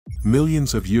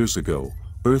Millions of years ago,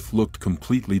 Earth looked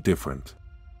completely different.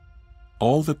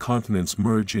 All the continents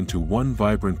merge into one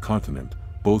vibrant continent,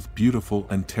 both beautiful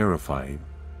and terrifying.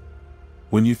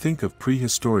 When you think of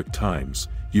prehistoric times,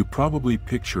 you probably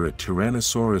picture a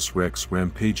Tyrannosaurus rex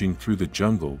rampaging through the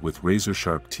jungle with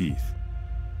razor-sharp teeth.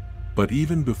 But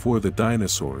even before the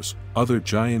dinosaurs, other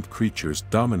giant creatures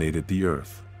dominated the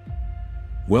Earth.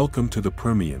 Welcome to the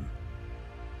Permian.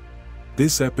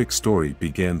 This epic story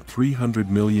began 300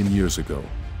 million years ago.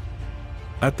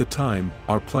 At the time,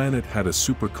 our planet had a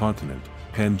supercontinent,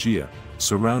 Pangea,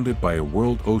 surrounded by a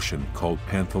world ocean called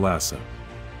Panthalassa.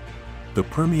 The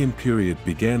Permian period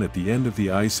began at the end of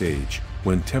the Ice Age,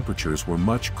 when temperatures were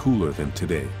much cooler than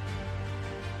today.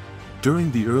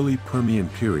 During the early Permian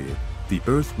period, the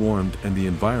Earth warmed and the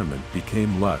environment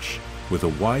became lush, with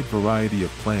a wide variety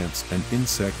of plants and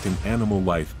insect and animal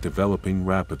life developing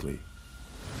rapidly.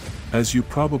 As you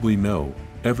probably know,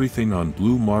 everything on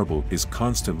blue marble is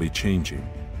constantly changing.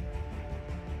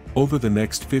 Over the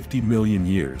next 50 million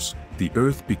years, the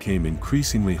Earth became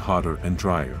increasingly hotter and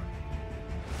drier.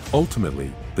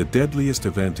 Ultimately, the deadliest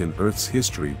event in Earth's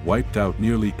history wiped out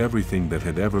nearly everything that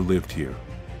had ever lived here.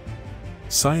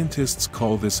 Scientists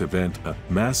call this event a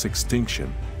mass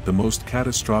extinction, the most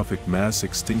catastrophic mass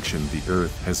extinction the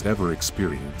Earth has ever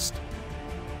experienced.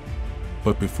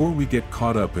 But before we get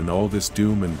caught up in all this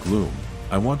doom and gloom,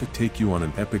 I want to take you on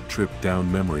an epic trip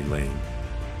down memory lane.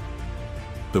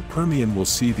 The Permian will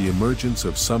see the emergence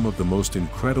of some of the most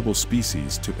incredible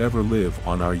species to ever live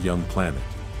on our young planet.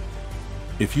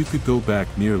 If you could go back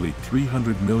nearly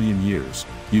 300 million years,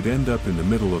 you'd end up in the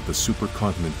middle of the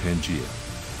supercontinent Pangea.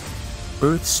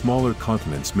 Earth's smaller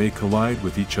continents may collide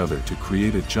with each other to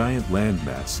create a giant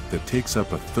landmass that takes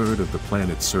up a third of the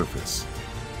planet's surface.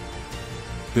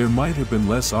 There might have been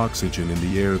less oxygen in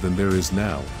the air than there is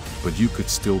now, but you could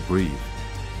still breathe.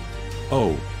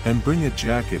 Oh, and bring a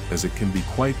jacket as it can be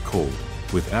quite cold,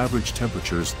 with average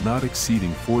temperatures not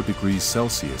exceeding 4 degrees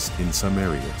Celsius in some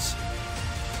areas.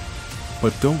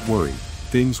 But don't worry,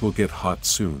 things will get hot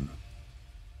soon.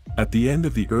 At the end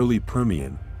of the early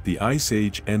Permian, the Ice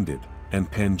Age ended, and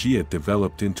Pangea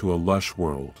developed into a lush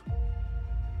world.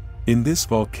 In this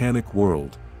volcanic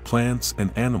world, plants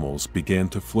and animals began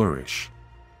to flourish.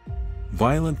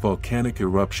 Violent volcanic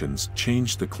eruptions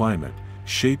changed the climate,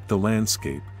 shaped the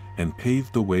landscape, and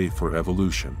paved the way for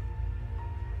evolution.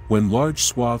 When large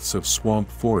swaths of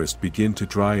swamp forest begin to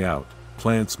dry out,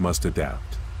 plants must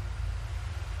adapt.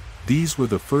 These were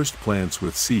the first plants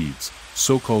with seeds,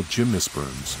 so-called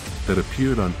gymnosperms, that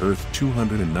appeared on Earth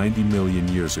 290 million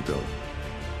years ago.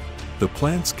 The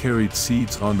plants carried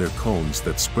seeds on their cones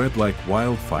that spread like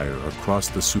wildfire across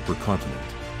the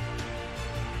supercontinent.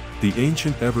 The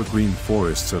ancient evergreen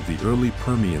forests of the early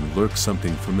Permian lurk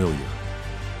something familiar.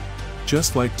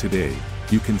 Just like today,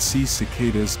 you can see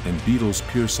cicadas and beetles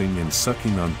piercing and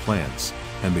sucking on plants,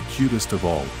 and the cutest of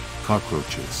all,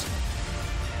 cockroaches.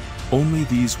 Only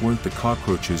these weren't the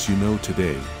cockroaches you know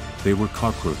today, they were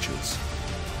cockroaches.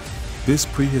 This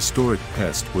prehistoric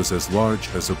pest was as large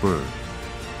as a bird.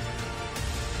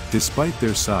 Despite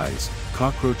their size,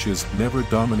 cockroaches never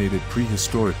dominated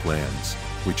prehistoric lands,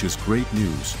 which is great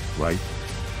news, right?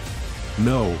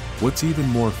 No, what's even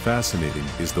more fascinating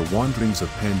is the wanderings of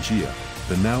Pangea,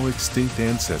 the now extinct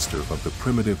ancestor of the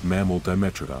primitive mammal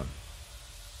Dimetrodon.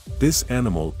 This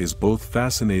animal is both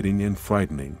fascinating and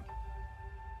frightening.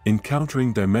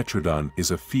 Encountering Dimetrodon is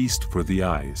a feast for the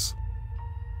eyes.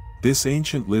 This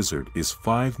ancient lizard is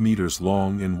 5 meters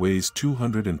long and weighs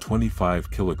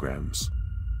 225 kilograms.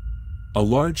 A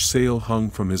large sail hung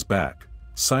from his back.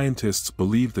 Scientists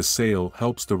believe the sail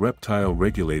helps the reptile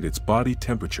regulate its body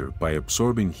temperature by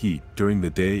absorbing heat during the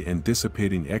day and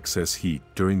dissipating excess heat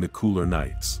during the cooler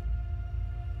nights.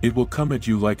 It will come at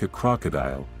you like a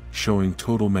crocodile, showing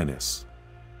total menace.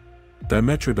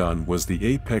 Dimetrodon was the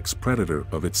apex predator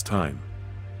of its time.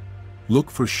 Look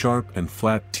for sharp and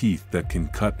flat teeth that can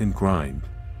cut and grind.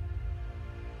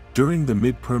 During the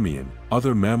mid-Permian,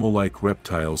 other mammal-like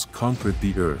reptiles conquered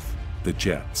the Earth, the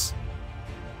jets.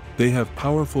 They have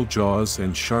powerful jaws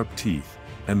and sharp teeth,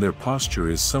 and their posture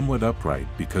is somewhat upright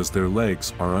because their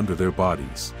legs are under their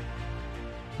bodies.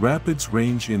 Rapids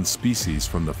range in species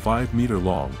from the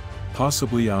 5-meter-long,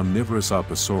 possibly omnivorous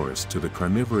Oposaurus to the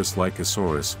carnivorous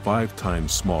Lycosaurus 5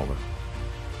 times smaller.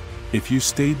 If you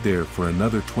stayed there for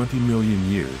another 20 million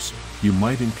years, you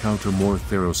might encounter more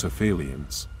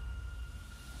therocephalians.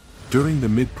 During the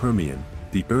mid-Permian,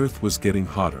 the Earth was getting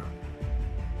hotter.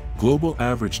 Global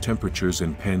average temperatures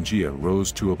in Pangea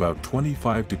rose to about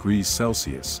 25 degrees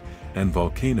Celsius, and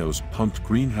volcanoes pumped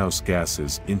greenhouse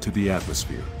gases into the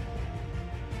atmosphere.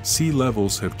 Sea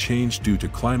levels have changed due to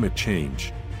climate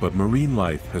change, but marine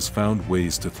life has found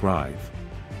ways to thrive.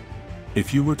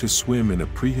 If you were to swim in a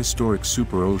prehistoric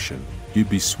superocean, you'd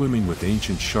be swimming with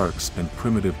ancient sharks and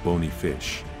primitive bony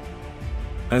fish.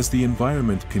 As the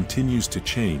environment continues to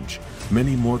change,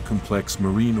 many more complex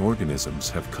marine organisms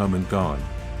have come and gone.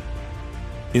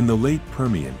 In the late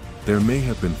Permian, there may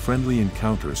have been friendly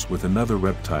encounters with another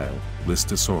reptile,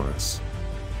 Listosaurus.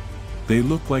 They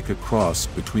look like a cross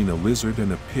between a lizard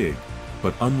and a pig,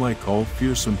 but unlike all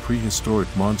fearsome prehistoric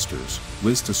monsters,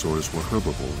 Listosaurs were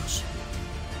herbivores.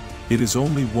 It is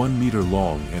only 1 meter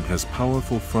long and has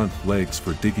powerful front legs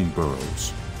for digging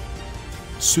burrows.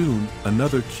 Soon,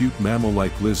 another cute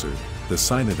mammal-like lizard, the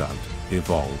cynodont,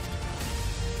 evolved.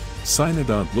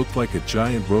 Cynodont looked like a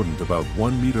giant rodent about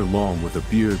 1 meter long with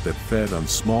a beard that fed on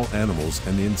small animals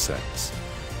and insects.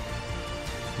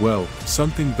 Well,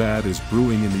 something bad is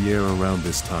brewing in the air around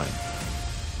this time.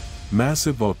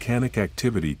 Massive volcanic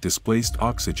activity displaced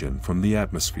oxygen from the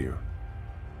atmosphere.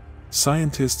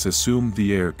 Scientists assumed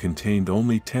the air contained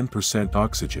only 10%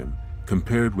 oxygen,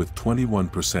 compared with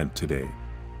 21% today.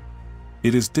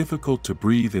 It is difficult to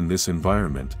breathe in this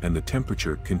environment and the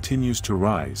temperature continues to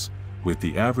rise, with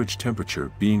the average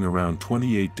temperature being around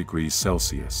 28 degrees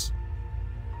Celsius.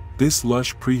 This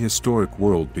lush prehistoric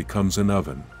world becomes an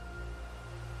oven.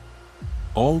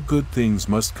 All good things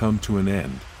must come to an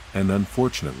end, and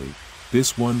unfortunately,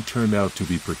 this one turned out to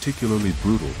be particularly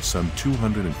brutal some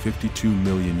 252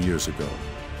 million years ago.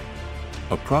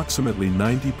 Approximately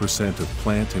 90% of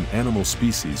plant and animal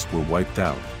species were wiped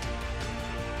out.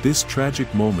 This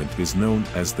tragic moment is known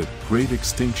as the Great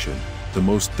Extinction, the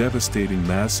most devastating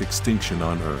mass extinction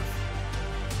on Earth.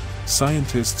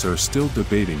 Scientists are still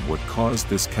debating what caused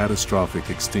this catastrophic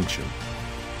extinction.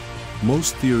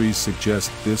 Most theories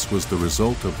suggest this was the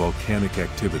result of volcanic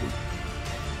activity.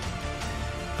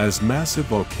 As massive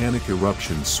volcanic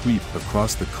eruptions sweep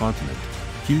across the continent,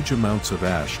 huge amounts of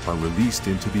ash are released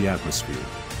into the atmosphere.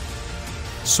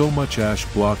 So much ash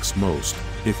blocks most,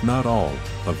 if not all,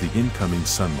 of the incoming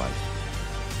sunlight.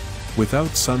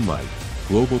 Without sunlight,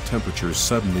 global temperatures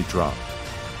suddenly dropped.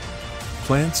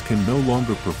 Plants can no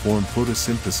longer perform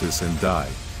photosynthesis and die,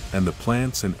 and the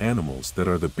plants and animals that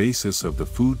are the basis of the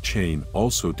food chain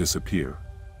also disappear.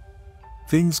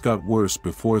 Things got worse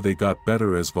before they got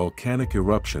better as volcanic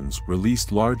eruptions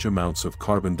released large amounts of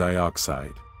carbon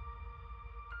dioxide.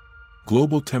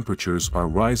 Global temperatures are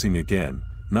rising again,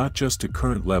 not just to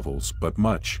current levels but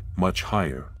much, much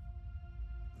higher.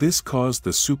 This caused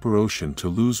the superocean to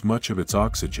lose much of its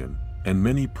oxygen, and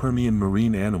many Permian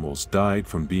marine animals died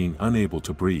from being unable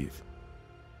to breathe.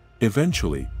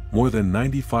 Eventually, more than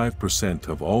 95%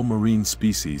 of all marine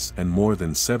species and more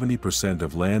than 70%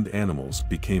 of land animals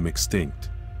became extinct.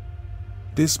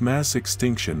 This mass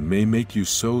extinction may make you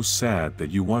so sad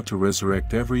that you want to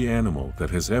resurrect every animal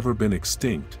that has ever been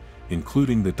extinct,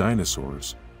 including the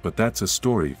dinosaurs, but that's a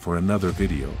story for another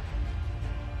video.